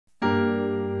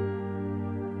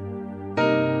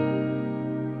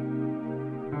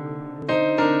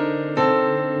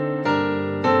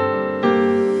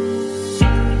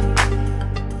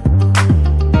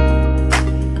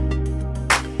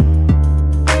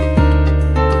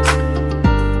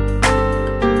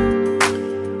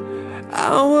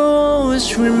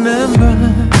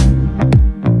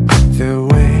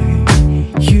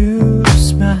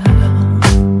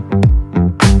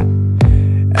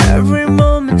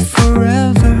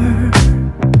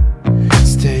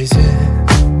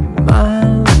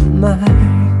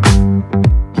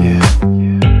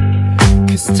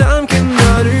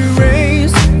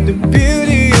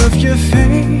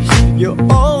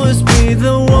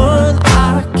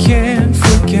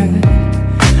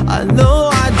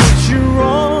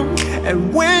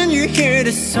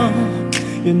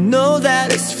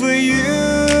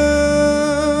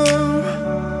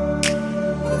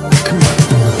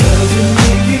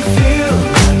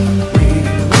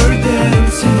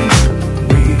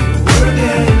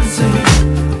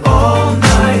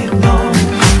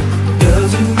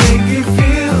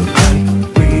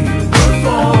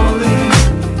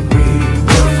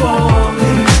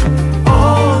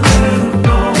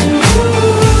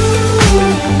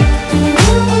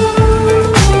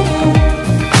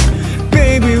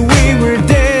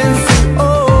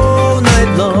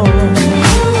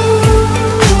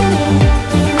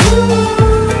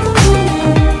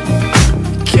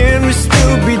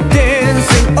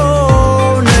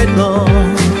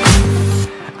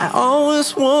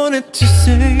wanted to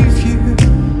save you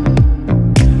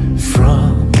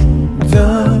from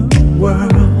the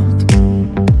world.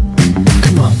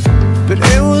 Come on. But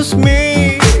it was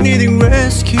me needing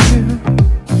rescue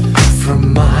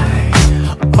from my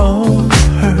own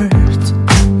hurt.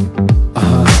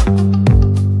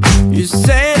 You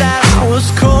say that I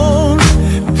was cold,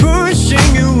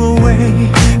 pushing you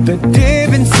away, but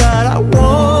deep inside I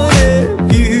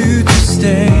wanted you to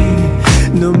stay.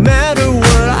 No matter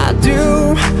what I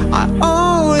do, I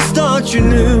always thought you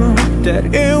knew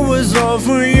that it was all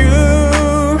for you,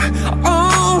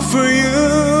 all for you.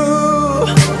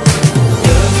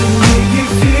 Does it make you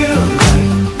feel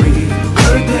like we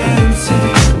were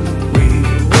dancing? We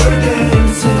were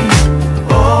dancing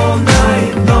all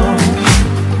night long.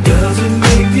 Does it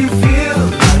make you feel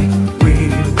like we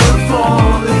were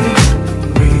falling?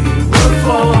 We were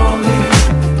falling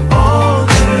all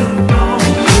night long.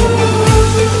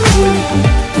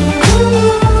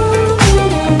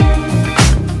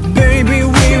 Baby,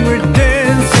 we were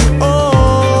dancing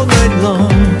all night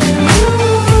long.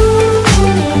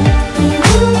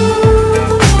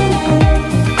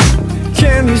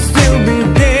 Can we still be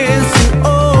dancing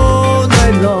all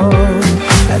night long?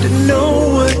 I didn't know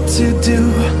what to do,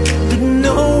 didn't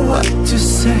know what to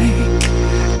say.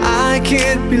 I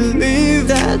can't believe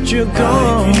that you're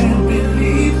gone.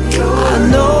 I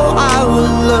know I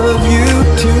will love you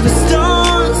till the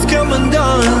stars come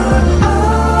undone.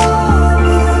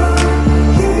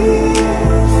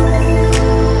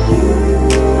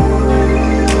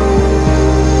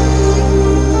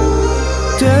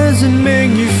 Does it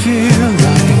make you feel